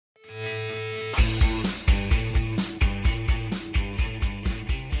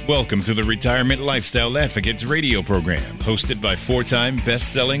Welcome to the Retirement Lifestyle Advocates radio program, hosted by four-time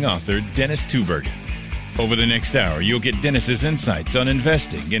best-selling author Dennis Tubbergen. Over the next hour, you'll get Dennis's insights on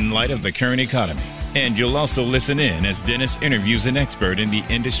investing in light of the current economy. And you'll also listen in as Dennis interviews an expert in the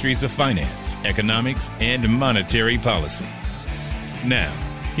industries of finance, economics, and monetary policy. Now,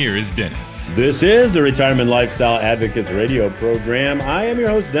 here is Dennis. This is the Retirement Lifestyle Advocates radio program. I am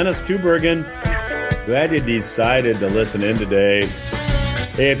your host, Dennis Tubbergen. Glad you decided to listen in today.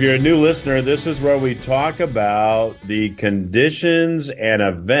 Hey, if you're a new listener, this is where we talk about the conditions and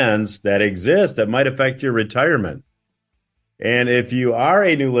events that exist that might affect your retirement. And if you are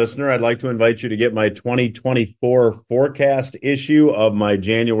a new listener, I'd like to invite you to get my 2024 forecast issue of my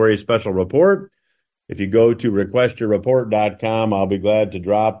January special report. If you go to requestyourreport.com, I'll be glad to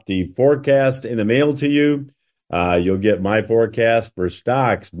drop the forecast in the mail to you. You'll get my forecast for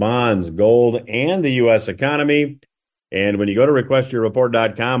stocks, bonds, gold, and the U.S. economy. And when you go to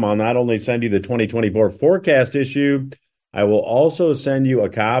requestyourreport.com, I'll not only send you the 2024 forecast issue, I will also send you a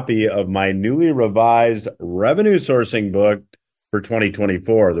copy of my newly revised revenue sourcing book for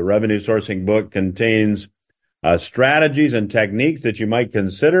 2024. The revenue sourcing book contains strategies and techniques that you might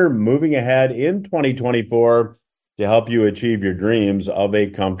consider moving ahead in 2024 to help you achieve your dreams of a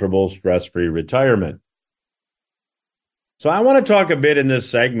comfortable, stress-free retirement. So I want to talk a bit in this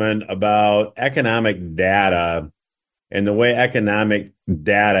segment about economic data and the way economic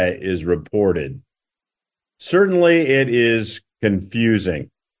data is reported. Certainly, it is confusing.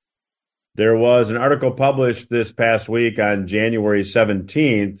 There was an article published this past week on January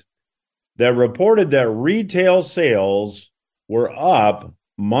 17th that reported that retail sales were up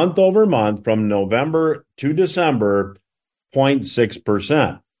month over month from November to December,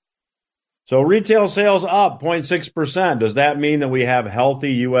 0.6%. So retail sales up 0.6%. Does that mean that we have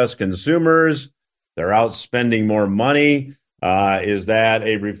healthy U.S. consumers? They're out spending more money. Is that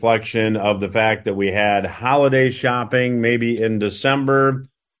a reflection of the fact that we had holiday shopping maybe in December?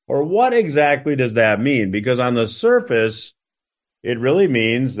 Or what exactly does that mean? Because on the surface, it really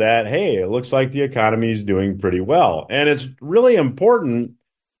means that, hey, it looks like the economy is doing pretty well. And it's really important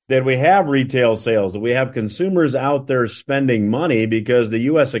that we have retail sales, that we have consumers out there spending money, because the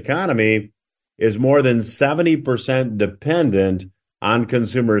U.S. economy is more than 70% dependent on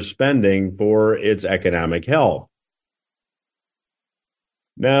consumer spending for its economic health.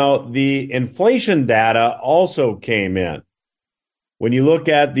 Now, the inflation data also came in. When you look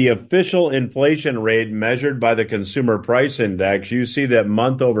at the official inflation rate measured by the Consumer Price Index, you see that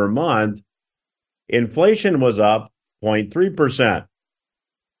month over month, inflation was up 0.3%.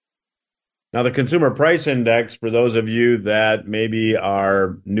 Now, the Consumer Price Index, for those of you that maybe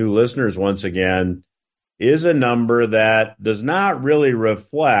are new listeners once again, is a number that does not really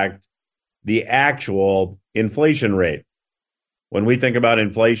reflect the actual inflation rate. When we think about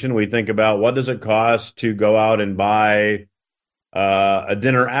inflation, we think about what does it cost to go out and buy a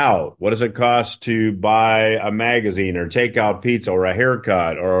dinner out? What does it cost to buy a magazine or take out pizza or a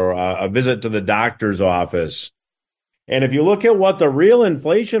haircut or a visit to the doctor's office? And if you look at what the real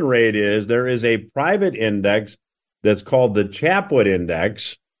inflation rate is, there is a private index that's called the Chapwood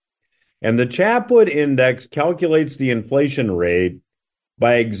Index. And the Chapwood Index calculates the inflation rate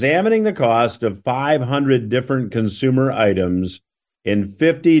by examining the cost of 500 different consumer items in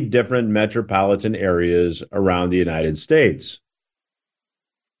 50 different metropolitan areas around the United States.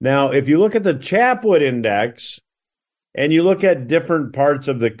 Now, if you look at the Chapwood Index and you look at different parts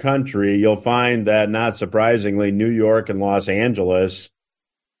of the country, you'll find that, not surprisingly, New York and Los Angeles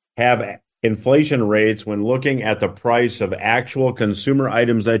have inflation rates when looking at the price of actual consumer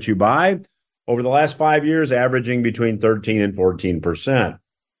items that you buy over the last 5 years, averaging between 13 and 14%.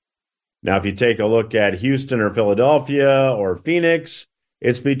 Now, if you take a look at Houston or Philadelphia or Phoenix,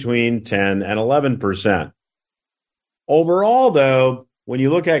 it's between 10 and 11%. Overall, though, when you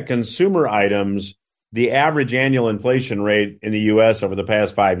look at consumer items, the average annual inflation rate in the U.S. over the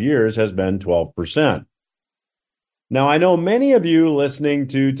past 5 years has been 12%. Now, I know many of you listening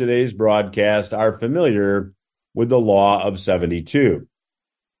to today's broadcast are familiar with the Law of 72.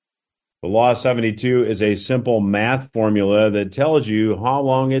 The Law of 72 is a simple math formula that tells you how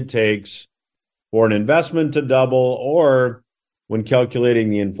long it takes for an investment to double, or when calculating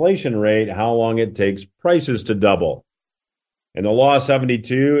the inflation rate, how long it takes prices to double. And the Law of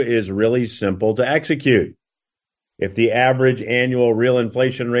 72 is really simple to execute. If the average annual real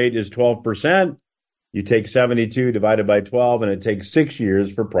inflation rate is 12%, you take 72 divided by 12, and it takes 6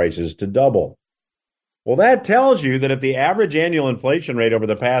 years for prices to double. Well, that tells you that if the average annual inflation rate over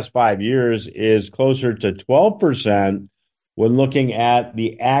the past 5 years is closer to 12%, when looking at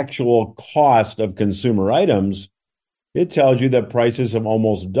the actual cost of consumer items, it tells you that prices have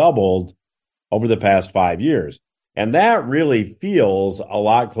almost doubled over the past 5 years. And that really feels a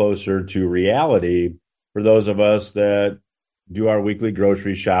lot closer to reality for those of us that do our weekly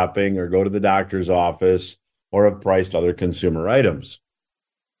grocery shopping or go to the doctor's office or have priced other consumer items.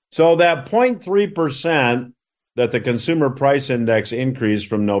 So that 0.3% that the consumer price index increased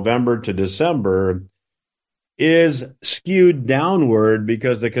from November to December is skewed downward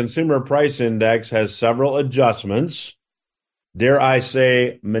because the consumer price index has several adjustments, dare I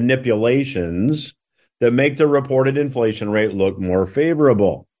say manipulations, that make the reported inflation rate look more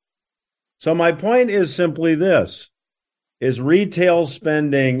favorable. So my point is simply this. Is retail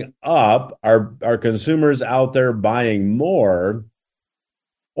spending up? Are consumers out there buying more?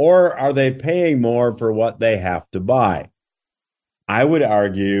 Or are they paying more for what they have to buy? I would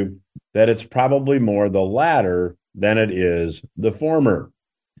argue that it's probably more the latter than it is the former.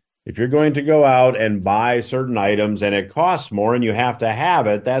 If you're going to go out and buy certain items and it costs more and you have to have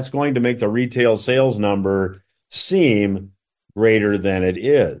it, that's going to make the retail sales number seem greater than it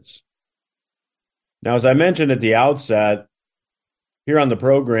is. Now, as I mentioned at the outset, here on the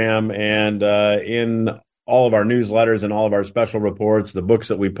program and in all of our newsletters and all of our special reports, the books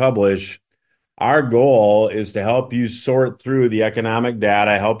that we publish, our goal is to help you sort through the economic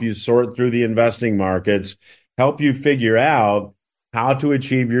data, help you sort through the investing markets, help you figure out how to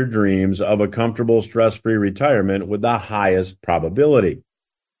achieve your dreams of a comfortable, stress-free retirement with the highest probability.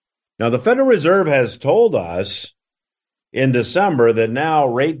 Now, the Federal Reserve has told us in December that now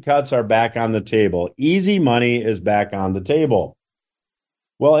rate cuts are back on the table. Easy money is back on the table.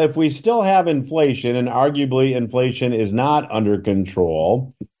 Well, if we still have inflation, and arguably inflation is not under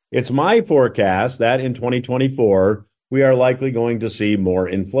control, it's my forecast that in 2024, we are likely going to see more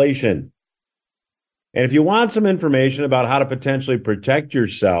inflation. And if you want some information about how to potentially protect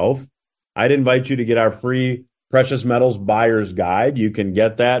yourself, I'd invite you to get our free Precious Metals Buyer's Guide. You can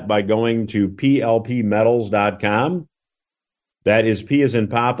get that by going to plpmetals.com. That is P as in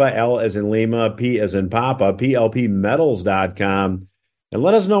Papa, L as in Lima, P as in Papa, plpmetals.com. And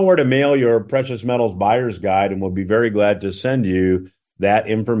let us know where to mail your Precious Metals Buyer's Guide, and we'll be very glad to send you that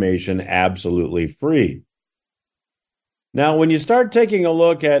information absolutely free. Now, when you start taking a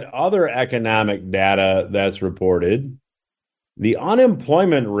look at other economic data that's reported, the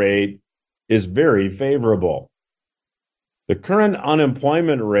unemployment rate is very favorable. The current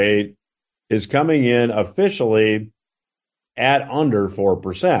unemployment rate is coming in officially at under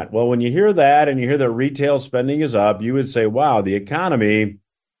 4%. Well, when you hear that and you hear that retail spending is up, you would say, wow, the economy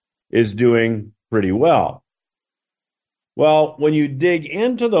is doing pretty well. Well, when you dig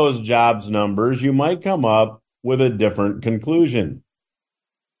into those jobs numbers, you might come up with a different conclusion.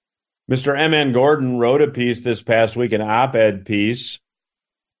 Mr. M.N. Gordon wrote a piece this past week, an op-ed piece,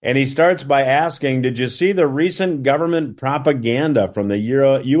 and he starts by asking, did you see the recent government propaganda from the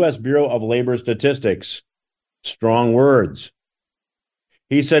U.S. Bureau of Labor Statistics? Strong words.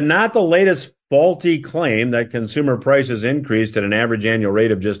 He said, not the latest faulty claim that consumer prices increased at an average annual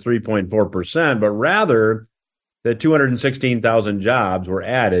rate of just 3.4%, but rather that 216,000 jobs were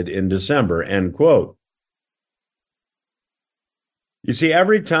added in December, end quote. You see,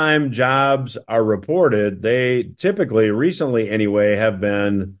 every time jobs are reported, they typically, recently anyway, have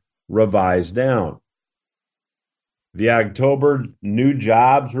been revised down. The October new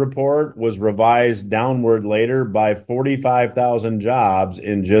jobs report was revised downward later by 45,000 jobs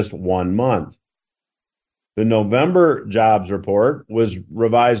in just 1 month. The November jobs report was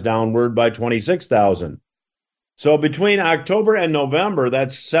revised downward by 26,000. So between October and November,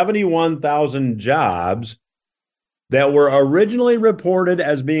 that's 71,000 jobs that were originally reported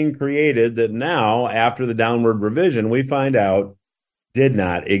as being created that now, after the downward revision, we find out did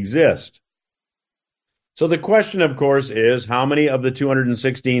not exist. So the question, of course, is how many of the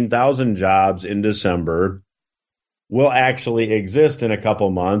 216,000 jobs in December will actually exist in a couple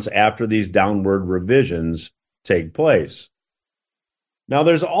months after these downward revisions take place? Now,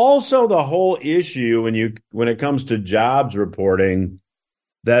 there's also the whole issue when it comes to jobs reporting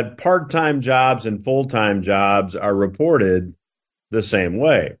that part-time jobs and full-time jobs are reported the same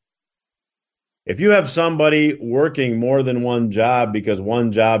way. If you have somebody working more than one job because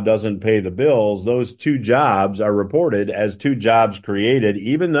one job doesn't pay the bills, those two jobs are reported as two jobs created,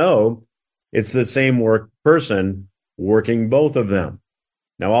 even though it's the same person working both of them.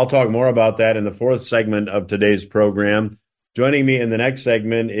 Now, I'll talk more about that in the fourth segment of today's program. Joining me in the next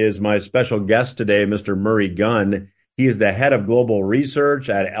segment is my special guest today, Mr. Murray Gunn. He is the head of global research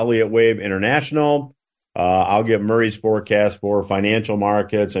at Elliott Wave International. I'll get Murray's forecast for financial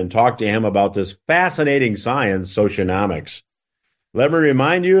markets and talk to him about this fascinating science, socionomics. Let me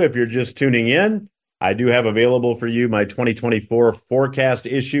remind you, if you're just tuning in, I do have available for you my 2024 forecast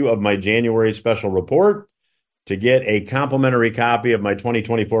issue of my January special report. To get a complimentary copy of my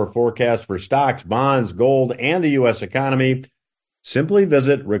 2024 forecast for stocks, bonds, gold, and the U.S. economy, simply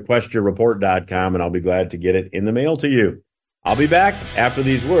visit requestyourreport.com, and I'll be glad to get it in the mail to you. I'll be back after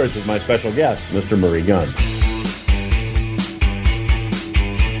these words with my special guest, Mr. Murray Gunn.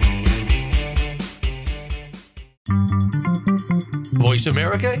 Voice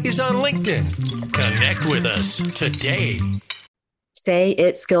America is on LinkedIn. Connect with us today. Say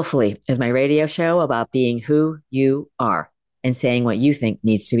It Skillfully is my radio show about being who you are and saying what you think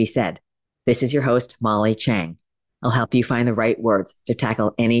needs to be said. This is your host, Molly Chang. I'll help you find the right words to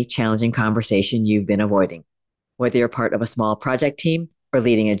tackle any challenging conversation you've been avoiding. Whether you're part of a small project team or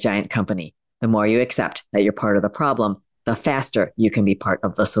leading a giant company, the more you accept that you're part of the problem, the faster you can be part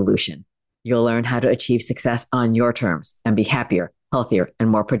of the solution. You'll learn how to achieve success on your terms and be happier, healthier, and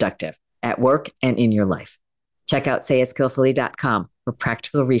more productive at work and in your life. Check out sayitskillfully.com for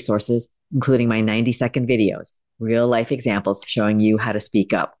practical resources, including my 90-second videos, real-life examples showing you how to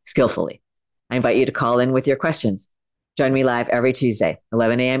speak up skillfully. I invite you to call in with your questions. Join me live every Tuesday,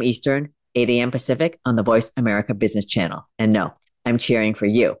 11 a.m. Eastern, 8 a.m. Pacific on the Voice America Business Channel. And no, I'm cheering for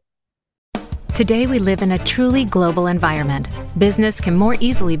you. Today, we live in a truly global environment. Business can more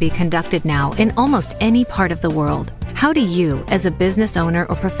easily be conducted now in almost any part of the world. How do you, as a business owner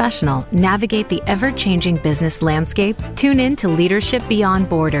or professional, navigate the ever-changing business landscape? Tune in to Leadership Beyond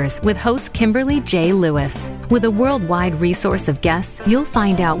Borders with host Kimberly J. Lewis. With a worldwide resource of guests, you'll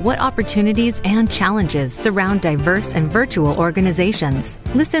find out what opportunities and challenges surround diverse and virtual organizations.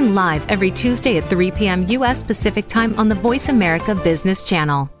 Listen live every Tuesday at 3 p.m. U.S. Pacific Time on the Voice America Business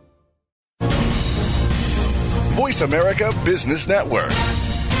Channel. Voice America Business Network,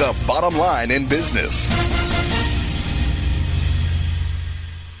 the bottom line in business.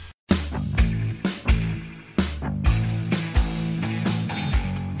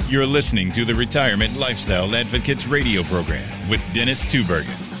 You're listening to the Retirement Lifestyle Advocates radio program with Dennis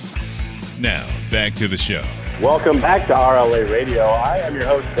Tubbergen. Now, back to the show. Welcome back to RLA Radio. I am your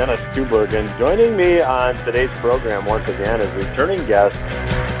host, Dennis Tubbergen. Joining me on today's program once again is returning guest,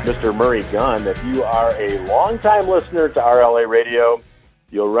 Mr. Murray Gunn. If you are a longtime listener to RLA Radio,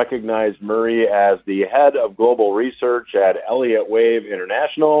 you'll recognize Murray as the head of global research at Elliott Wave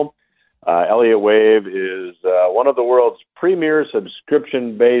International. Elliott Wave is one of the world's premier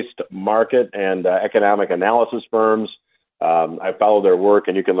subscription-based market and economic analysis firms. I follow their work,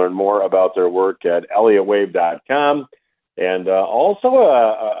 and you can learn more about their work at elliottwave.com. And also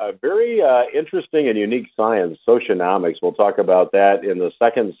a very interesting and unique science, socionomics. We'll talk about that in the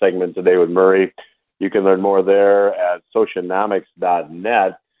second segment today with Murray. You can learn more there at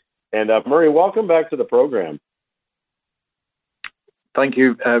socionomics.net. And Murray, welcome back to the program. Thank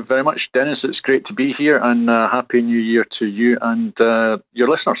you very much, Dennis. It's great to be here, and Happy New Year to you and your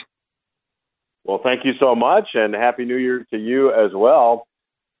listeners. Well, thank you so much, and Happy New Year to you as well.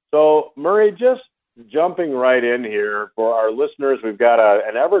 So, Murray, just jumping right in here, for our listeners, we've got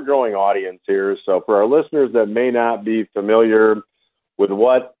an ever-growing audience here. So for our listeners that may not be familiar with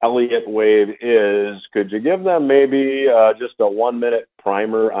what Elliott Wave is, could you give them maybe just a 1-minute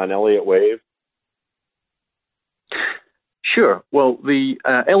primer on Elliott Wave? Sure. Well, the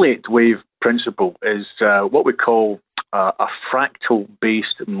Elliott Wave principle is what we call a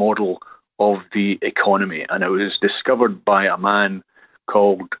fractal-based model of the economy, and it was discovered by a man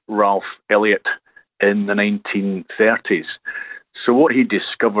called Ralph Elliott in the 1930s. So what he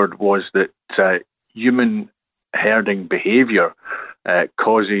discovered was that human herding behavior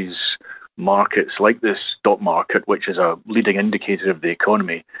causes markets like the stock market, which is a leading indicator of the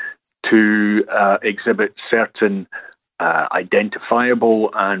economy, to exhibit certain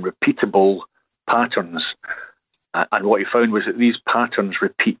identifiable and repeatable patterns. And what he found was that these patterns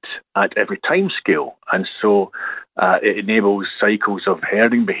repeat at every time scale. And so it enables cycles of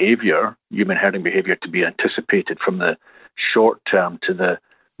herding behavior, human herding behavior, to be anticipated from the short term to the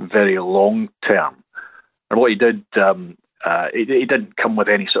very long term. And what he did, he didn't come with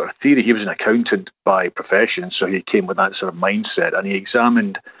any sort of theory. He was an accountant by profession, so he came with that sort of mindset. And he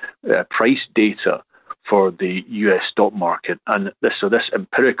examined price data for the US stock market. And this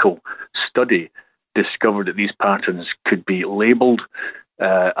empirical study discovered that these patterns could be labeled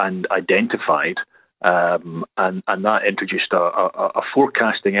and identified, and that introduced a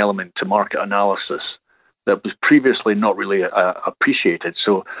forecasting element to market analysis that was previously not really appreciated.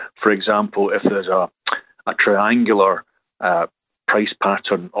 So, for example, if there's a triangular price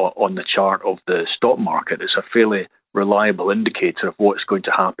pattern on the chart of the stock market, it's a fairly reliable indicator of what's going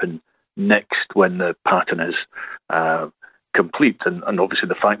to happen next when the pattern is complete. And obviously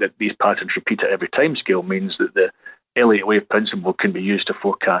the fact that these patterns repeat at every time scale means that the Elliott wave principle can be used to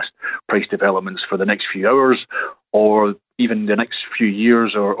forecast price developments for the next few hours or even the next few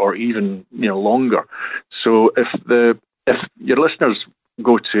years or even longer. So if your listeners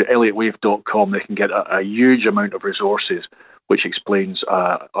go to elliottwave.com, they can get a huge amount of resources which explains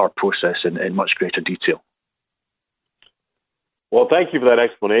our process in much greater detail. Well, thank you for that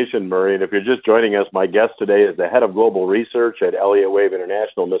explanation, Murray. And if you're just joining us, my guest today is the head of global research at Elliott Wave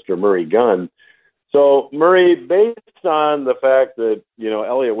International, Mr. Murray Gunn. So, Murray, based on the fact that,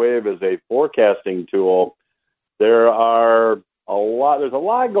 Elliott Wave is a forecasting tool, there's a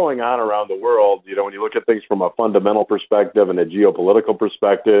lot going on around the world. When you look at things from a fundamental perspective and a geopolitical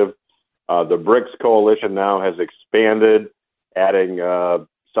perspective, the BRICS coalition now has expanded, adding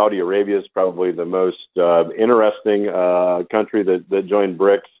Saudi Arabia is probably the most interesting country that joined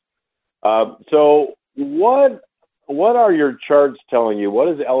BRICS. So what are your charts telling you? What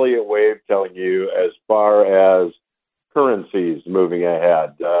is Elliott Wave telling you as far as currencies moving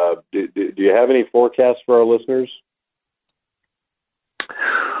ahead? Do you have any forecasts for our listeners?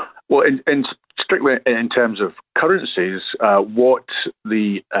 Well, in strictly in terms of currencies, what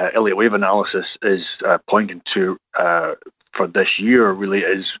the Elliott Wave analysis is pointing to for this year really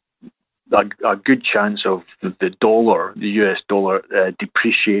is a good chance of the dollar, the US dollar,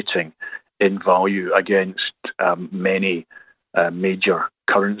 depreciating in value against many major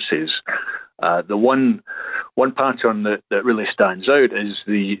currencies. The one pattern that really stands out is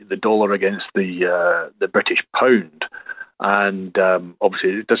the dollar against the British pound. And obviously,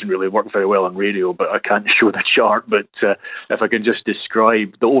 it doesn't really work very well on radio, but I can't show the chart. But if I can just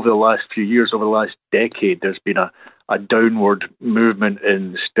describe that over the last few years, over the last decade, there's been a downward movement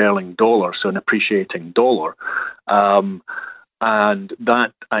in sterling dollar, so an appreciating dollar. And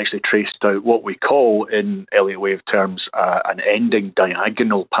that actually traced out what we call in Elliott Wave terms an ending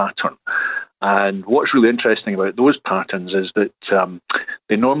diagonal pattern. And what's really interesting about those patterns is that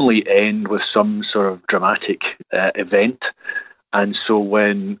they normally end with some sort of dramatic event. And so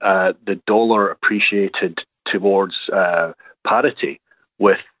when the dollar appreciated towards parity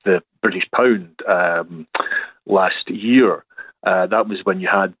with the British pound last year, that was when you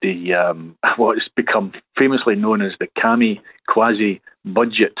had the what has become famously known as the Kami quasi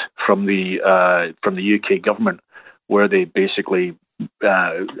budget from the UK government, where they basically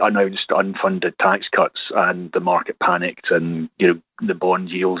announced unfunded tax cuts, and the market panicked, and the bond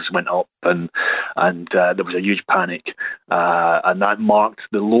yields went up, and there was a huge panic, and that marked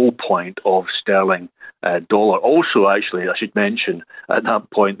the low point of sterling dollar. Also, actually, I should mention at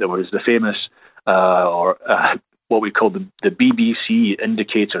that point there was the famous what we call the BBC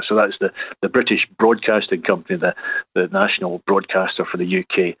indicator. So that's the British Broadcasting Company, the national broadcaster for the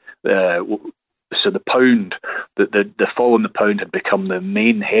UK. So the pound, the fall in the pound had become the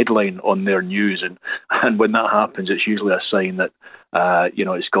main headline on their news, and when that happens, it's usually a sign that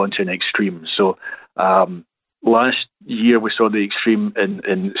it's gone to an extreme. So last year we saw the extreme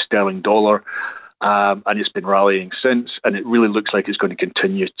in sterling dollar, and it's been rallying since, and it really looks like it's going to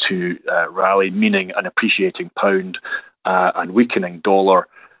continue to rally, meaning an appreciating pound and weakening dollar.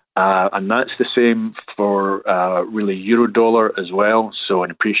 And that's the same for really euro dollar as well. So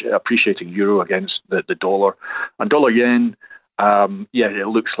an appreciating euro against the dollar. And dollar yen, it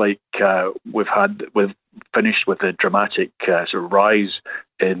looks like we've finished with a dramatic sort of rise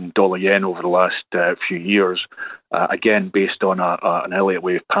in dollar yen over the last few years. Again, based on an Elliott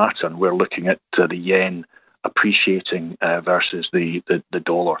Wave pattern, we're looking at the yen appreciating versus the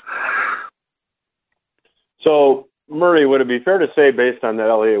dollar. So, Murray, would it be fair to say, based on that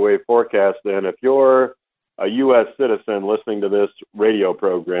Elliott Wave forecast, then, if you're a U.S. citizen listening to this radio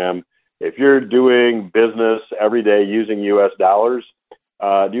program, if you're doing business every day using U.S. dollars,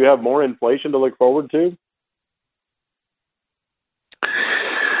 do you have more inflation to look forward to?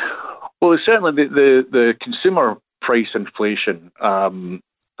 Well, certainly the consumer price inflation, and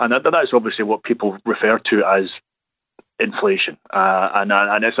that's obviously what people refer to as inflation,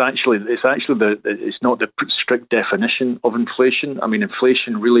 and it's not the strict definition of inflation. I mean,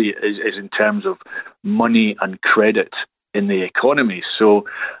 inflation really is in terms of money and credit in the economy. So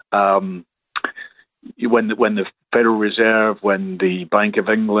when the Federal Reserve, when the Bank of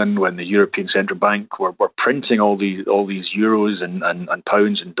England, when the European Central Bank were printing all these euros and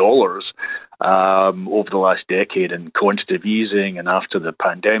pounds and dollars over the last decade, and quantitative easing, and after the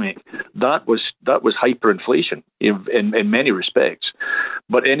pandemic, that was hyperinflation in many respects.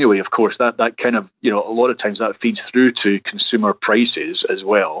 But anyway, of course, that kind of, a lot of times that feeds through to consumer prices as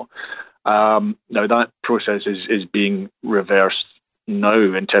well. Now that process is being reversed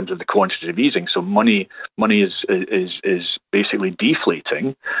now in terms of the quantitative easing. So money is basically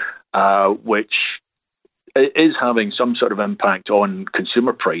deflating, which is having some sort of impact on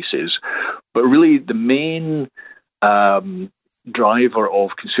consumer prices. But really, the main driver of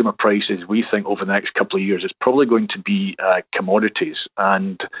consumer prices, we think, over the next couple of years is probably going to be commodities.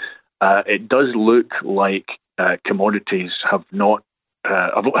 And it does look like commodities have not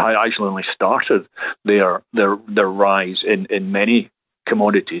have actually only started their rise in many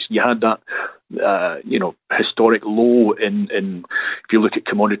commodities. You had that historic low in if you look at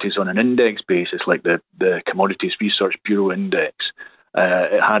commodities on an index basis, like the Commodities Research Bureau Index,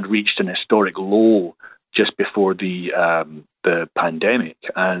 it had reached an historic low just before the pandemic,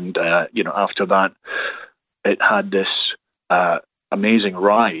 and after that it had this amazing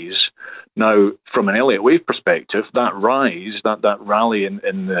rise. Now, from an Elliott wave perspective, that rise, that rally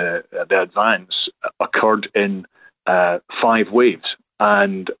in the advance occurred in 5 waves,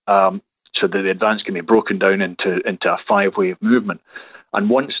 and so the advance can be broken down into a 5-wave movement. And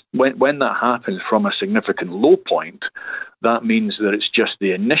when that happens from a significant low point, that means that it's just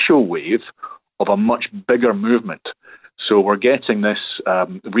the initial wave of a much bigger movement. So we're getting this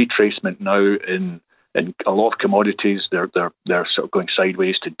retracement now in a lot of commodities. They're sort of going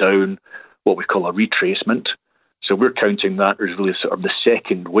sideways to down, what we call a retracement. So we're counting that as really sort of the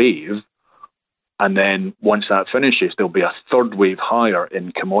second wave. And then once that finishes, there'll be a third wave higher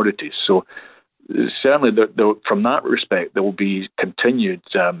in commodities. So certainly from that respect, there will be continued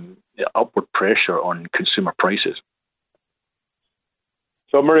upward pressure on consumer prices.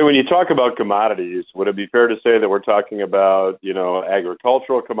 So, Murray, when you talk about commodities, would it be fair to say that we're talking about,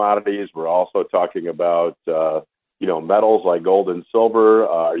 agricultural commodities? We're also talking about, metals like gold and silver.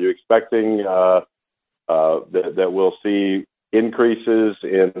 Are you expecting that we'll see increases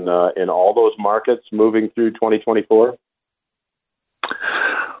in all those markets moving through 2024?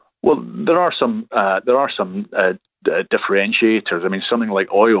 Well, there are some differentiators. I mean, something like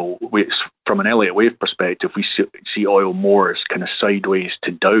oil, from an Elliott wave perspective, we see oil more as kind of sideways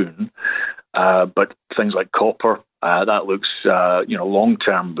to down. But things like copper, that looks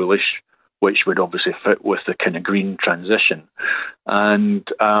long-term bullish, which would obviously fit with the kind of green transition. And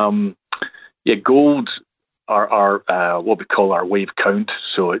gold are what we call our wave count.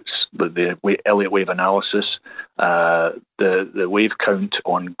 So it's the Elliott wave analysis. The wave count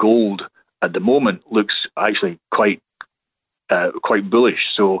on gold at the moment looks actually quite bullish.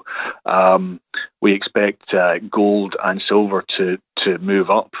 So we expect gold and silver to move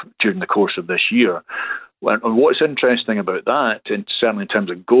up during the course of this year. And what's interesting about that, and certainly in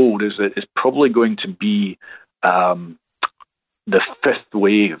terms of gold, is that it's probably going to be the fifth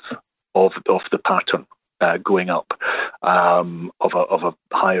wave of the pattern going up of a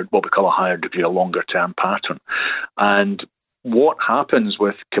higher, what we call a higher degree, a longer term pattern. And what happens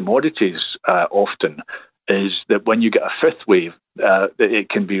with commodities often is that when you get a fifth wave, it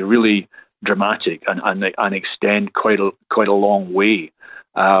can be really dramatic and extend quite a long way,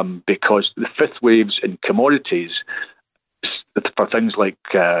 because the fifth waves in commodities, for things like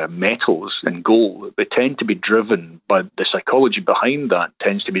metals and gold, they tend to be driven by the psychology behind that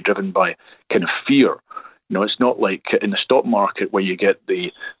tends to be driven by kind of fear. It's not like in the stock market where you get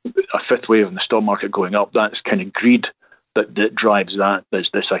a fifth wave in the stock market going up. That's kind of greed that drives that. There's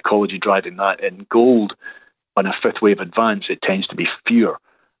the psychology driving that. In gold, on a fifth wave advance, it tends to be fear.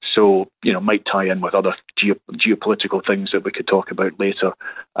 So, might tie in with other geopolitical things that we could talk about later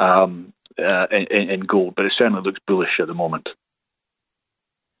in gold, but it certainly looks bullish at the moment.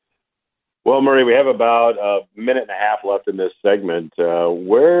 Well, Murray, we have about a minute and a half left in this segment.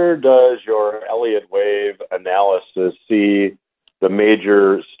 Where does your Elliott wave analysis see the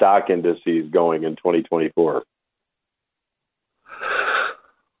major stock indices going in 2024?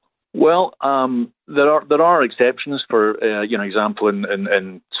 Well, there are exceptions for example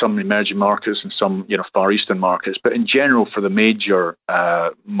in some emerging markets and some Far Eastern markets, but in general for the major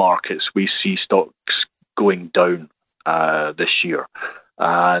markets we see stocks going down this year,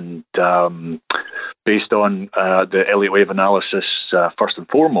 and based on the Elliott wave analysis first and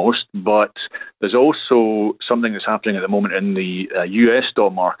foremost, but there's also something that's happening at the moment in the US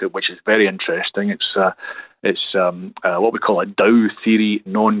stock market which is very interesting. It's what we call a Dow theory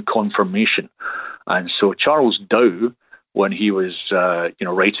non-confirmation. And so Charles Dow, when he was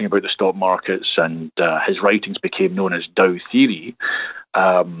writing about the stock markets, and his writings became known as Dow theory,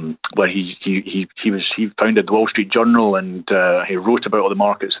 where he founded the Wall Street Journal, and he wrote about all the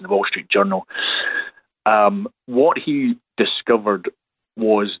markets in the Wall Street Journal. What he discovered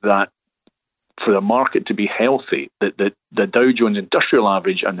was that for the market to be healthy, the Dow Jones Industrial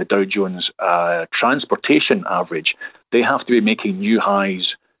Average and the Dow Jones Transportation Average, they have to be making new highs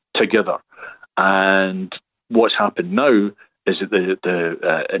together. And what's happened now is that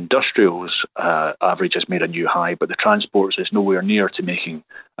the industrials average has made a new high, but the transports is nowhere near to making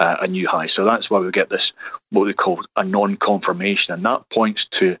a new high. So that's why we get this, what we call a non-confirmation. And that points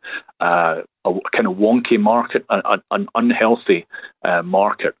to a kind of wonky market, an unhealthy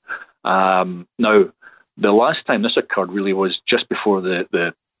market. Now, the last time this occurred really was just before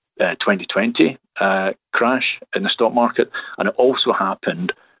the 2020 crash in the stock market, and it also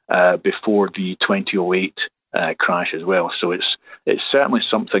happened before the 2008 crash as well. So it's certainly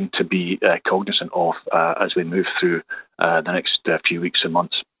something to be cognizant of as we move through the next few weeks and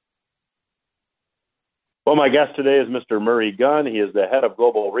months. Well, my guest today is Mr. Murray Gunn. He is the head of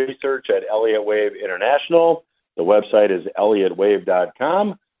global research at Elliott Wave International. The website is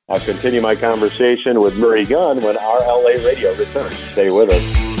elliottwave.com. I'll continue my conversation with Murray Gunn when RLA Radio returns. Stay with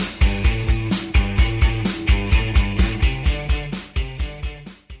us.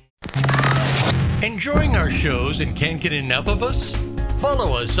 Enjoying our shows and can't get enough of us?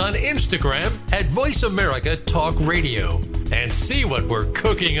 Follow us on Instagram at Voice America Talk Radio and see what we're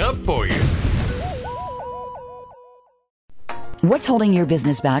cooking up for you. What's holding your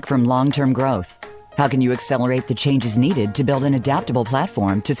business back from long-term growth? How can you accelerate the changes needed to build an adaptable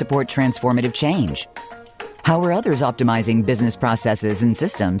platform to support transformative change? How are others optimizing business processes and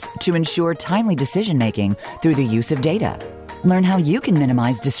systems to ensure timely decision-making through the use of data? Learn how you can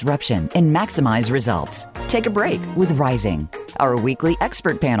minimize disruption and maximize results. Take a break with Rising, our weekly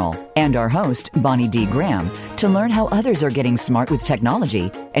expert panel, and our host, Bonnie D. Graham, to learn how others are getting smart with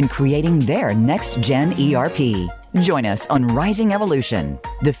technology and creating their next-gen ERP. Join us on Rising Evolution,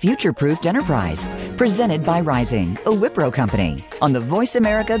 the future-proofed enterprise, presented by Rising, a Wipro company, on the Voice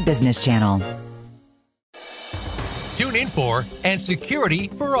America Business Channel. Tune in for And Security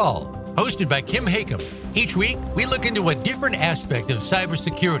for All, hosted by Kim Hakam. Each week, we look into a different aspect of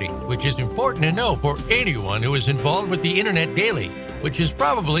cybersecurity, which is important to know for anyone who is involved with the internet daily, which is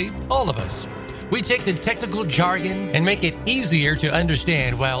probably all of us. We take the technical jargon and make it easier to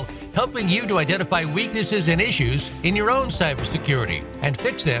understand while helping you to identify weaknesses and issues in your own cybersecurity and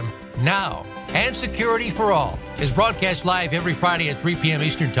fix them now. And Security for All is broadcast live every Friday at 3 p.m.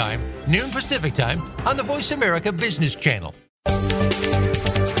 Eastern Time, noon Pacific Time on the Voice America Business Channel.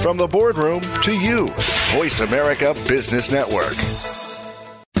 From the boardroom to you, Voice America Business Network.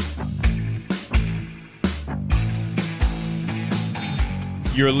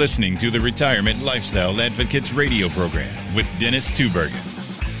 You're listening to the Retirement Lifestyle Advocates radio program with Dennis Tubbergen.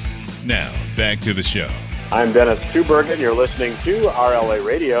 Now, back to the show. I'm Dennis Tubbergen. You're listening to RLA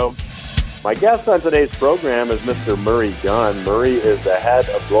Radio. My guest on today's program is Mr. Murray Gunn. Murray is the head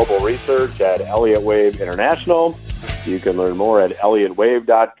of global research at Elliott Wave International. You can learn more at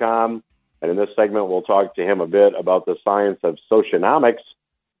elliottwave.com. And in this segment, we'll talk to him a bit about the science of socionomics.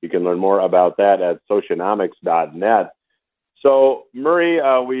 You can learn more about that at socionomics.net. So, Murray,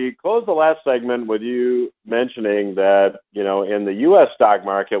 we closed the last segment with you mentioning that, you know, in the U.S. stock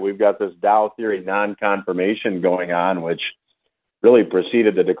market, we've got this Dow theory non-confirmation going on, which really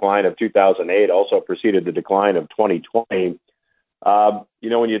preceded the decline of 2008, also preceded the decline of 2020.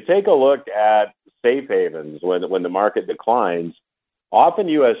 When you take a look at safe havens, when the market declines, often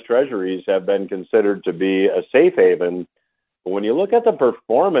U.S. Treasuries have been considered to be a safe haven. But when you look at the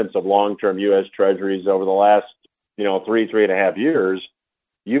performance of long-term U.S. Treasuries over the last 3.5 years,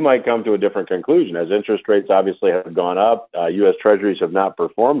 you might come to a different conclusion. As interest rates obviously have gone up, U.S. Treasuries have not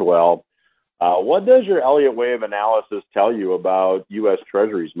performed well. What does your Elliott Wave analysis tell you about U.S.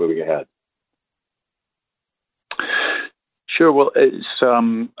 Treasuries moving ahead? Sure. Well, it's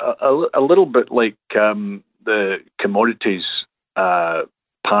a little bit like the commodities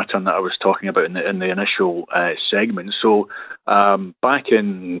pattern that I was talking about in the initial segment. So back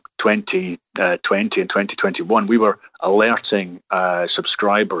in 2020 and 2021, we were alerting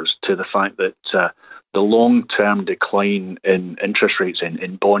subscribers to the fact that the long-term decline in interest rates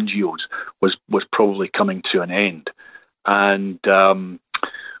in bond yields was probably coming to an end. And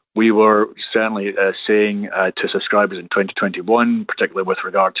we were certainly saying to subscribers in 2021, particularly with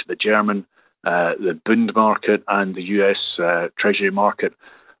regard to the German, the Bund market and the US Treasury market,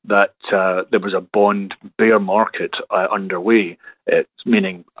 that there was a bond bear market underway,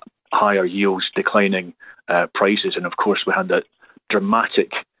 meaning higher yields, declining prices. And of course, we had that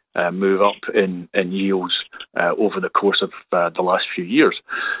dramatic move up in yields over the course of the last few years.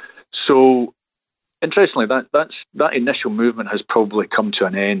 So, interestingly, that initial movement has probably come to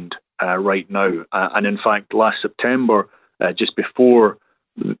an end right now. And in fact, last September, just before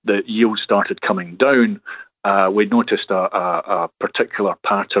the yield started coming down, we noticed a particular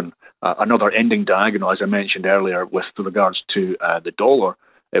pattern, another ending diagonal, as I mentioned earlier, with regards to the dollar.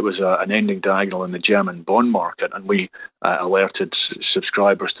 It was an ending diagonal in the German bond market, and we alerted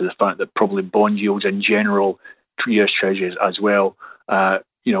subscribers to the fact that probably bond yields in general, US Treasuries as well,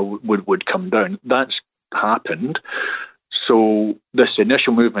 would come down. That's happened. So this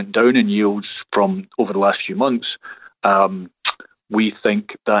initial movement down in yields from over the last few months, we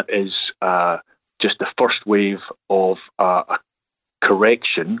think that is just the first wave of a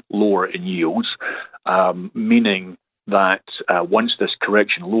correction lower in yields, meaning that once this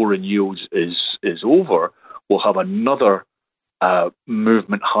correction lower in yields is over, we'll have another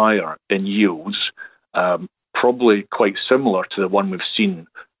movement higher in yields, probably quite similar to the one we've seen,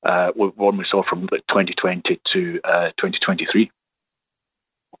 one we saw from 2020 to 2023.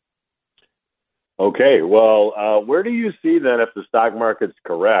 Okay, well, where do you see then if the stock market's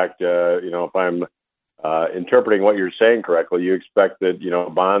correct? If I'm interpreting what you're saying correctly, you expect that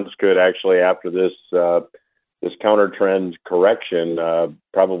bonds could actually, after this counter trend correction,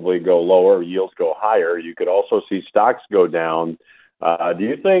 probably go lower, yields go higher. You could also see stocks go down. Do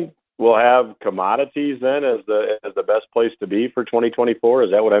you think we'll have commodities then as the best place to be for 2024?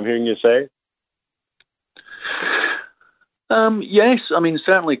 Is that what I'm hearing you say? Yes, I mean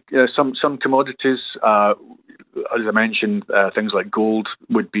certainly some commodities, as I mentioned, things like gold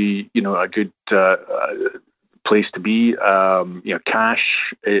would be a good place to be. Cash.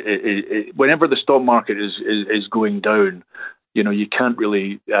 Whenever the stock market is going down, you can't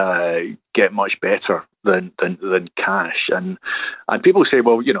really get much better than cash. And people say,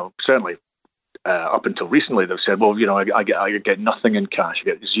 well, certainly. Up until recently, they've said, well, I get nothing in cash. I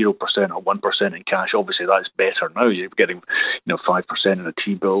get 0% or 1% in cash. Obviously, that's better now. You're getting, 5% in a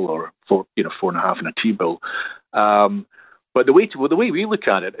T-bill or 4.5% in a T-bill. But the way we look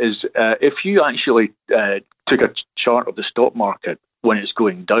at it is, if you actually took a chart of the stock market when it's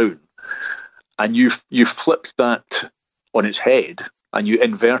going down, and you flipped that on its head and you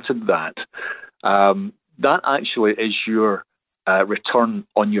inverted that, that actually is your return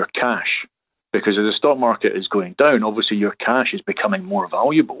on your cash. Because as the stock market is going down, obviously your cash is becoming more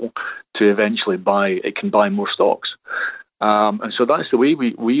valuable to eventually it can buy more stocks. And so that's the way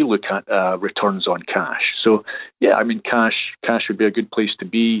we look at returns on cash. So, yeah, I mean, cash would be a good place to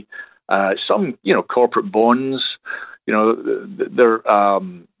be. Some, corporate bonds, they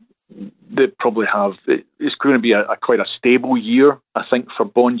probably have, it's going to be quite a stable year, I think, for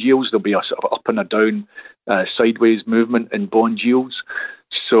bond yields. There'll be a sort of up and a down sideways movement in bond yields.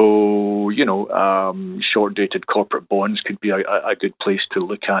 So, short-dated corporate bonds could be a good place to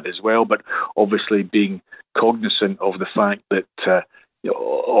look at as well. But obviously being cognizant of the fact that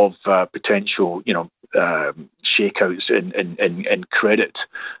of potential, shakeouts in credit,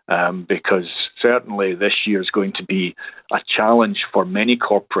 because certainly this year is going to be a challenge for many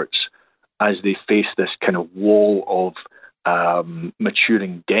corporates as they face this kind of wall of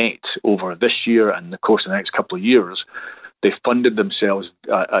maturing debt over this year and, of course, the next couple of years. They funded themselves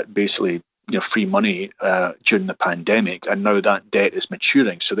at basically free money during the pandemic, and now that debt is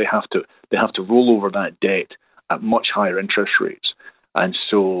maturing. So they have to roll over that debt at much higher interest rates. And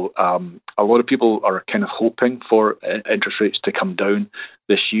so a lot of people are kind of hoping for interest rates to come down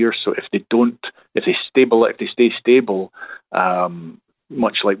this year. So if they stay stable,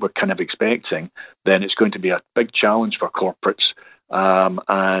 much like we're kind of expecting, then it's going to be a big challenge for corporates.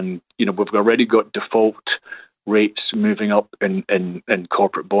 And we've already got default rates moving up in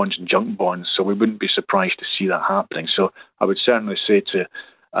corporate bonds and junk bonds, so we wouldn't be surprised to see that happening. So I would certainly say to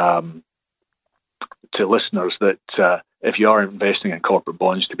listeners that if you are investing in corporate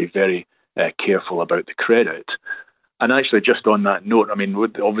bonds, to be very careful about the credit. And actually, just on that note, I mean,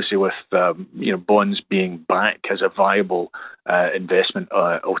 obviously with bonds being back as a viable investment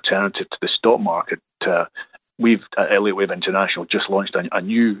alternative to the stock market, we've at Elliott Wave International just launched a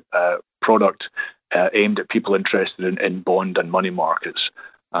new product aimed at people interested in bond and money markets.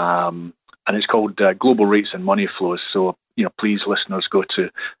 And it's called Global Rates and Money Flows. So, please, listeners, go to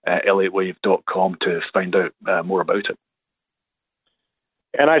elliottwave.com to find out more about it.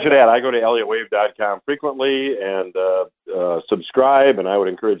 And I should add, I go to elliottwave.com frequently and subscribe, and I would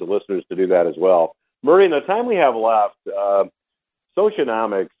encourage the listeners to do that as well. Murray, in the time we have left,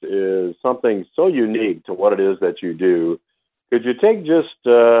 socionomics is something so unique to what it is that you do. Could you take just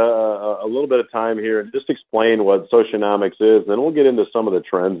a little bit of time here and just explain what socionomics is, and then we'll get into some of the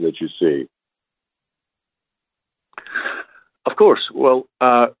trends that you see. Of course. Well,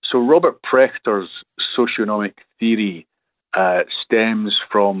 so Robert Prechter's socioeconomic theory stems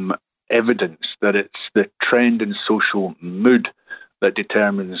from evidence that it's the trend in social mood that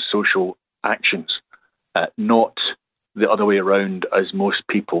determines social actions. not the other way around as most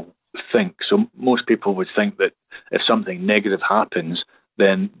people think. So most people would think that if something negative happens,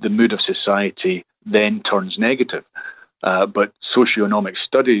 then the mood of society then turns negative. But socioeconomic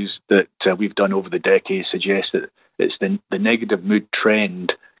studies that we've done over the decades suggest that it's the negative mood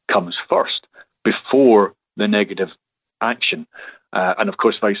trend comes first before the negative action. And of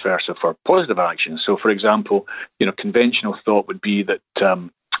course, vice versa for positive action. So, for example, conventional thought would be that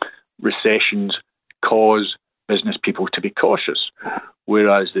recessions cause business people to be cautious,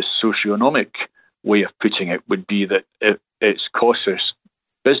 whereas the socioeconomic way of putting it would be that it's cautious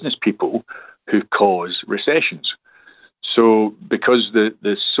business people who cause recessions. So because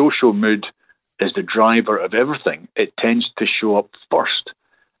the social mood is the driver of everything, it tends to show up first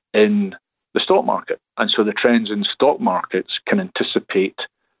in the stock market. And so the trends in stock markets can anticipate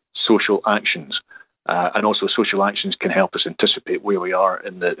social actions. And also social actions can help us anticipate where we are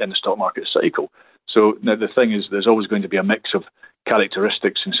in the stock market cycle. So now the thing is, there's always going to be a mix of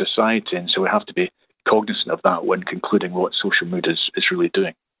characteristics in society, and so we have to be cognizant of that when concluding what social mood is really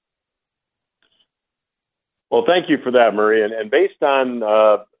doing. Well, thank you for that, Murray. And based on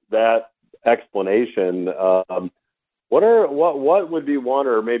that explanation, what would be one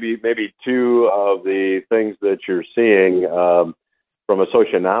or maybe two of the things that you're seeing from a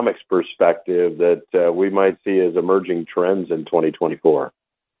socioeconomics perspective that we might see as emerging trends in 2024?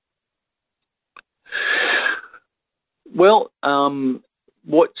 Well,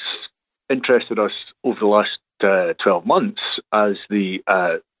 what's interested us over the last 12 months as the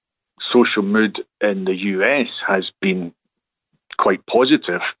social mood in the US has been quite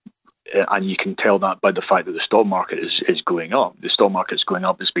positive, and you can tell that by the fact that the stock market is going up. The stock market is going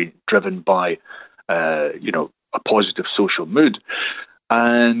up has been driven by, a positive social mood.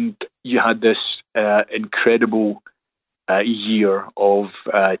 And you had this incredible year of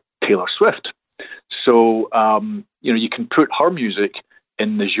Taylor Swift. So, you can put her music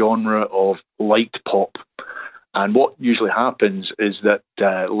in the genre of light pop. And what usually happens is that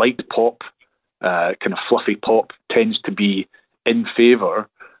light pop, kind of fluffy pop, tends to be in favour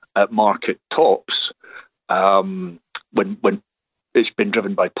at market tops when it's been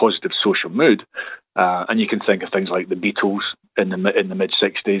driven by positive social mood. And you can think of things like the Beatles in the mid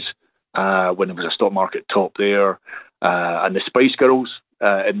 60s when there was a stock market top there, and the Spice Girls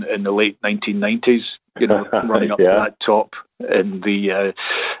in the late 1990s, running up to that top in the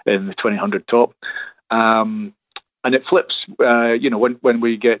 2000 top. And it flips, when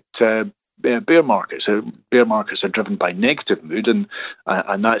we get bear markets. Bear markets are driven by negative mood,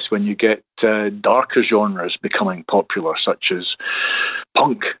 and that's when you get darker genres becoming popular, such as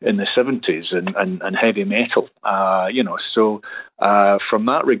punk in the 70s and heavy metal. So from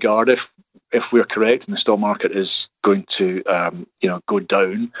that regard, if we're correct and the stock market is going to go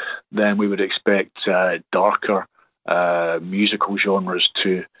down, then we would expect darker musical genres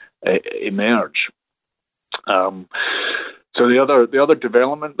to emerge. So the other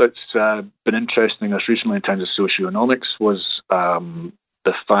development that's been interesting us recently in terms of socioeconomics was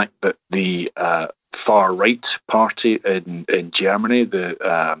the fact that the far right party in Germany, the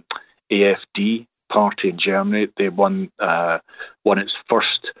AfD party in Germany, they won its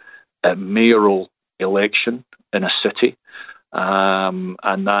first mayoral election in a city,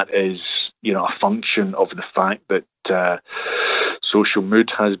 and that is a function of the fact that social mood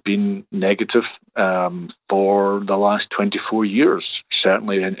has been negative for the last 24 years,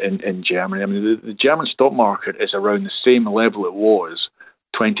 certainly in Germany. I mean, the German stock market is around the same level it was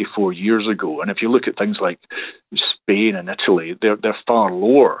 24 years ago. And if you look at things like Spain and Italy, they're far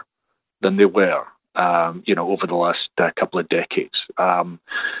lower than they were, over the last couple of decades.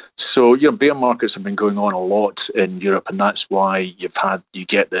 So bear markets have been going on a lot in Europe, and that's why you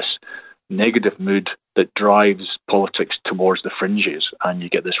get this negative mood that drives politics towards the fringes, and you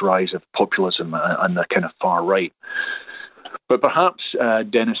get this rise of populism and the kind of far right. But perhaps,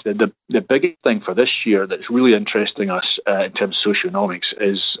 Dennis, the biggest thing for this year that's really interesting us in terms of socioeconomics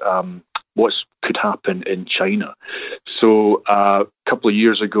is what could happen in China. So a couple of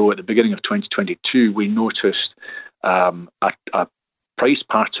years ago, at the beginning of 2022, we noticed a price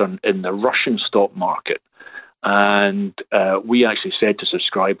pattern in the Russian stock market. And we actually said to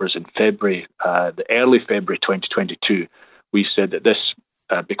subscribers in February, the early February 2022, we said that this,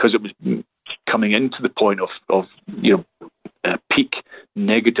 because it was coming into the point of peak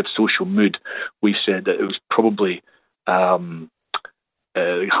negative social mood, we said that it was probably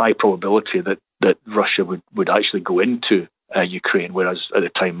high probability that Russia would actually go into Ukraine, whereas at the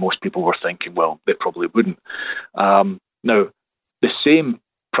time most people were thinking, well, they probably wouldn't. Now, the same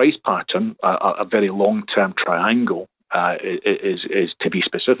price pattern, a very long-term triangle, is to be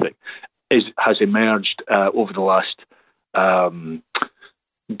specific, has emerged over the last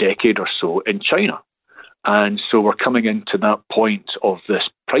decade or so in China. And so we're coming into that point of this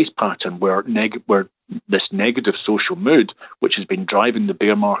price pattern where this negative social mood, which has been driving the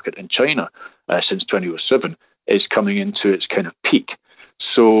bear market in China since 2007, is coming into its kind of peak.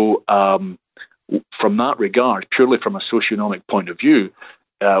 So from that regard, purely from a socioeconomic point of view,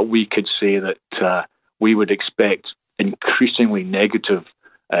 we could say that we would expect increasingly negative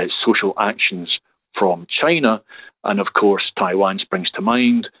social actions from China. And of course, Taiwan springs to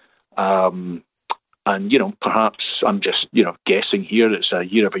mind. And, perhaps I'm just, guessing here, it's a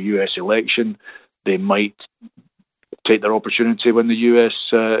year of a US election. They might take their opportunity when the US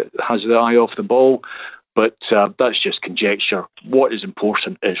has the eye off the ball. But that's just conjecture. What is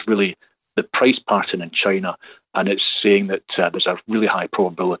important is really the price pattern in China, and it's saying that there's a really high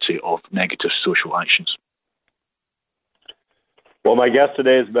probability of negative social actions. Well, my guest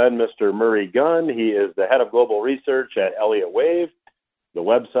today has been Mr. Murray Gunn. He is the head of global research at Elliott Wave. The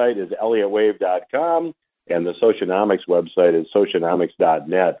website is elliottwave.com, and the Socionomics website is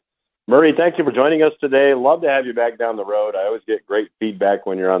socionomics.net. Murray, thank you for joining us today. Love to have you back down the road. I always get great feedback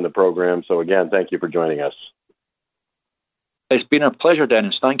when you're on the program. So, again, thank you for joining us. It's been a pleasure,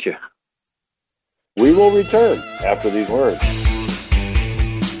 Dennis. Thank you. We will return after these words.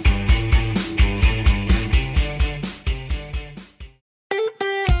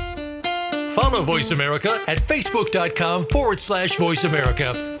 Follow Voice America at facebook.com/Voice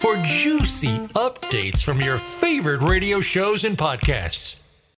America for juicy updates from your favorite radio shows and podcasts.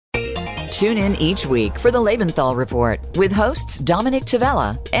 Tune in each week for the Lebenthal Report with hosts Dominic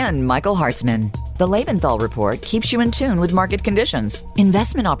Tavella and Michael Hartzman. The Lebenthal Report keeps you in tune with market conditions,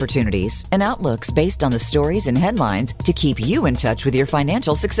 investment opportunities, and outlooks based on the stories and headlines to keep you in touch with your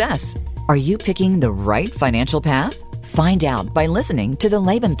financial success. Are you picking the right financial path? Find out by listening to the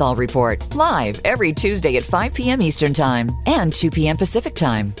Lebenthal Report live every Tuesday at 5 p.m. Eastern Time and 2 p.m. Pacific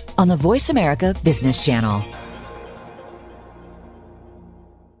Time on the Voice America Business Channel.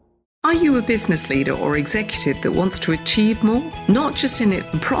 Are you a business leader or executive that wants to achieve more? Not just in it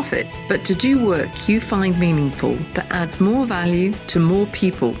for profit, but to do work you find meaningful that adds more value to more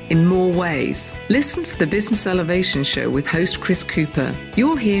people in more ways. Listen for the Business Elevation Show with host Chris Cooper.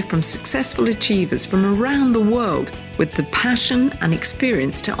 You'll hear from successful achievers from around the world with the passion and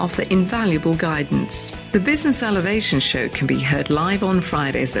experience to offer invaluable guidance. The Business Elevation Show can be heard live on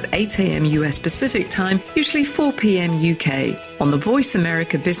Fridays at 8 a.m. US Pacific Time, usually 4 p.m. UK, on the Voice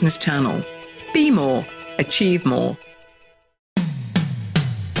America Business Channel. Be more, achieve more.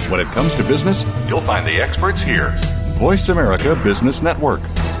 When it comes to business, you'll find the experts here. Voice America Business Network.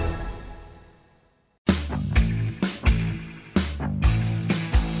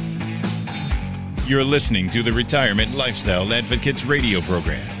 You're listening to the Retirement Lifestyle Advocates radio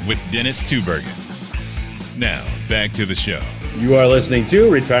program with Dennis Tubbergen. Now, back to the show. You are listening to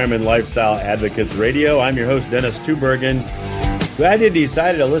Retirement Lifestyle Advocates Radio. I'm your host, Dennis Tubbergen. Glad you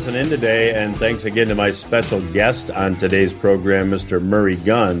decided to listen in today, and thanks again to my special guest on today's program, Mr. Murray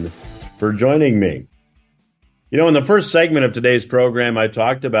Gunn, for joining me. In the first segment of today's program, I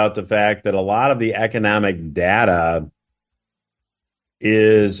talked about the fact that a lot of the economic data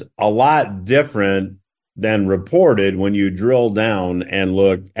is a lot different than reported when you drill down and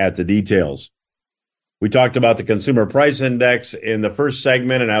look at the details. We talked about the consumer price index in the first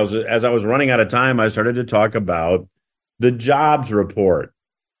segment, and as I was running out of time, I started to talk about the jobs report.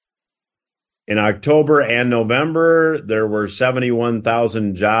 In October and November, there were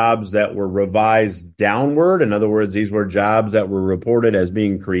 71,000 jobs that were revised downward. In other words, these were jobs that were reported as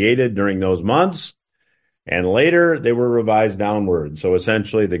being created during those months. And later, they were revised downward. So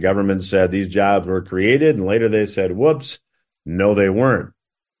essentially, the government said these jobs were created, and later they said, whoops, no, they weren't.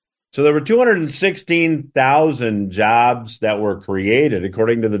 So there were 216,000 jobs that were created,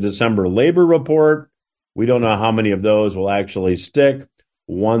 according to the December labor report. We don't know how many of those will actually stick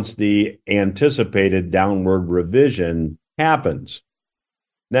once the anticipated downward revision happens.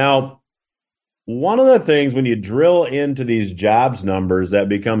 Now, one of the things when you drill into these jobs numbers that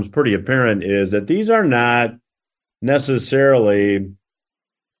becomes pretty apparent is that these are not necessarily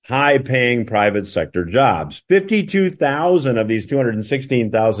high-paying private sector jobs. 52,000 of these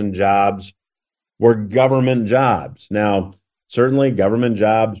 216,000 jobs were government jobs. Now, certainly government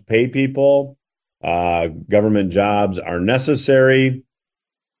jobs pay people. Government jobs are necessary.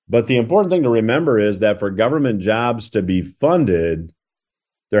 But the important thing to remember is that for government jobs to be funded,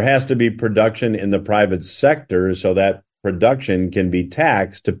 there has to be production in the private sector so that production can be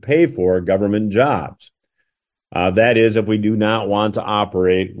taxed to pay for government jobs. That is, if we do not want to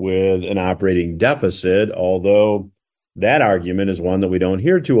operate with an operating deficit, although that argument is one that we don't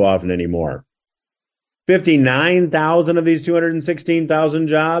hear too often anymore. 59,000 of these 216,000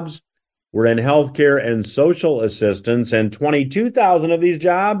 jobs were in healthcare and social assistance, and 22,000 of these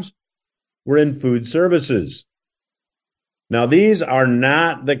jobs were in food services. Now, these are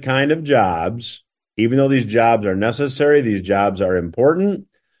not the kind of jobs, even though these jobs are necessary, these jobs are important,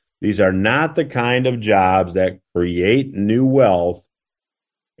 these are not the kind of jobs that create new wealth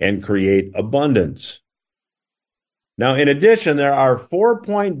and create abundance. Now, in addition, there are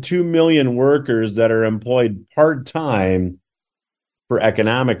 4.2 million workers that are employed part-time for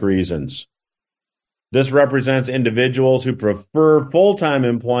economic reasons. This represents individuals who prefer full-time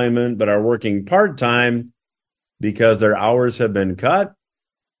employment but are working part-time because their hours have been cut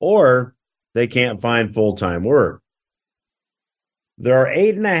or they can't find full-time work. There are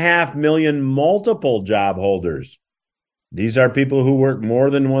 8.5 million multiple job holders. These are people who work more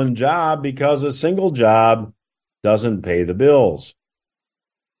than one job because a single job doesn't pay the bills.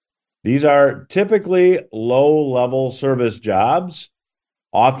 These are typically low-level service jobs,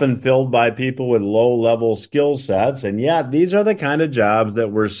 often filled by people with low-level skill sets, and yet these are the kind of jobs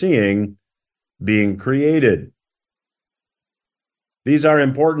that we're seeing being created. These are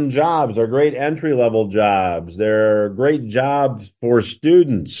important jobs. They're great entry-level jobs. They're great jobs for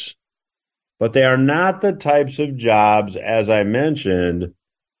students, but they are not the types of jobs, as I mentioned,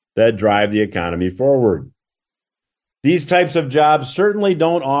 that drive the economy forward. These types of jobs certainly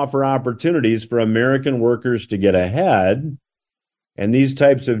don't offer opportunities for American workers to get ahead, and these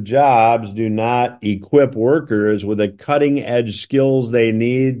types of jobs do not equip workers with the cutting-edge skills they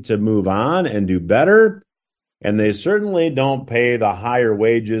need to move on and do better, and they certainly don't pay the higher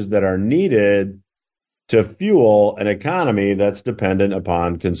wages that are needed to fuel an economy that's dependent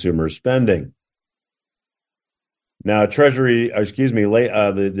upon consumer spending. Now, the Treasury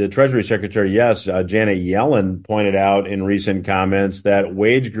Secretary, Janet Yellen, pointed out in recent comments that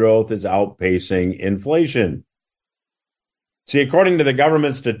wage growth is outpacing inflation. See, according to the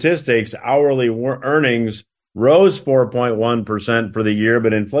government statistics, hourly earnings rose 4.1% for the year,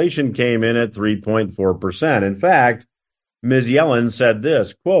 but inflation came in at 3.4%. In fact, Ms. Yellen said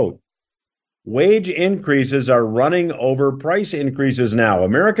this, quote, "Wage increases are running over price increases now.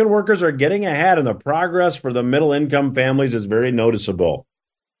 American workers are getting ahead, and the progress for the middle-income families is very noticeable."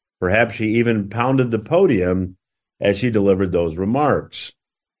 Perhaps she even pounded the podium as she delivered those remarks.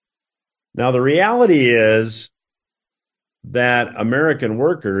 Now, the reality is that American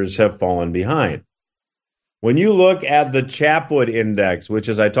workers have fallen behind. When you look at the Chapwood Index, which,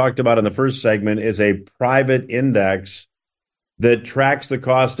 as I talked about in the first segment, is a private index that tracks the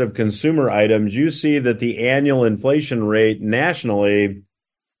cost of consumer items, you see that the annual inflation rate nationally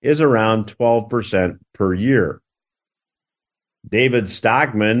is around 12% per year. David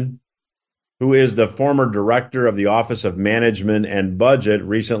Stockman, who is the former director of the Office of Management and Budget,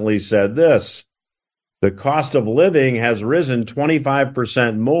 recently said this: "The cost of living has risen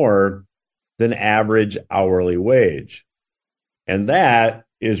 25% more than average hourly wage." And that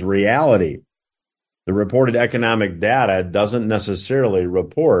is reality. The reported economic data doesn't necessarily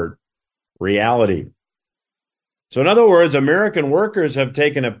report reality. So in other words, American workers have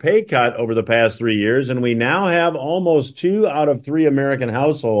taken a pay cut over the past 3 years, and we now have almost 2 out of 3 American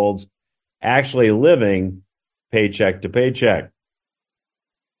households actually living paycheck to paycheck.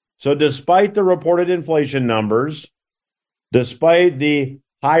 So despite the reported inflation numbers, despite the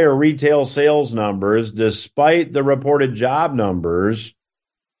higher retail sales numbers, despite the reported job numbers,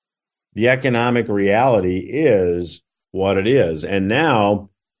 the economic reality is what it is. And now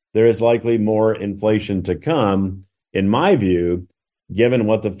there is likely more inflation to come, in my view, given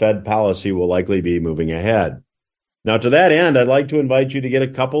what the Fed policy will likely be moving ahead. Now, to that end, I'd like to invite you to get a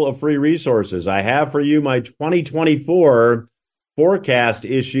couple of free resources. I have for you my 2024 forecast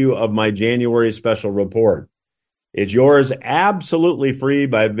issue of my January special report. It's yours absolutely free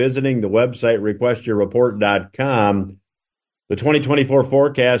by visiting the website requestyourreport.com. The 2024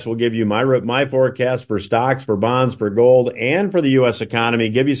 forecast will give you my forecast for stocks, for bonds, for gold, and for the U.S. economy,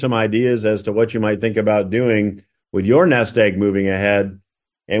 give you some ideas as to what you might think about doing with your nest egg moving ahead.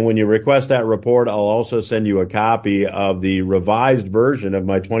 And when you request that report, I'll also send you a copy of the revised version of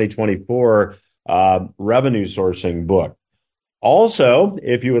my 2024 revenue sourcing book. Also,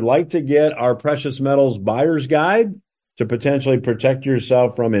 if you would like to get our precious metals buyer's guide to potentially protect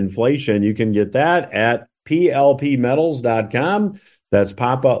yourself from inflation, you can get that at plpmetals.com. That's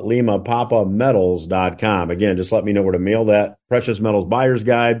Papa Lima Papa Metals.com. Again, just let me know where to mail that precious metals buyer's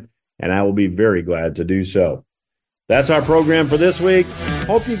guide, and I will be very glad to do so. That's our program for this week.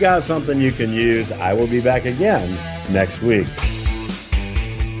 Hope you got something you can use. I will be back again next week.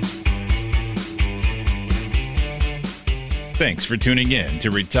 Thanks for tuning in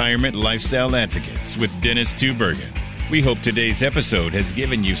to Retirement Lifestyle Advocates with Dennis Tubbergen. We hope today's episode has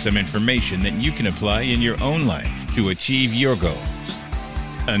given you some information that you can apply in your own life to achieve your goals.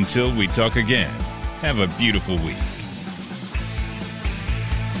 Until we talk again, have a beautiful week.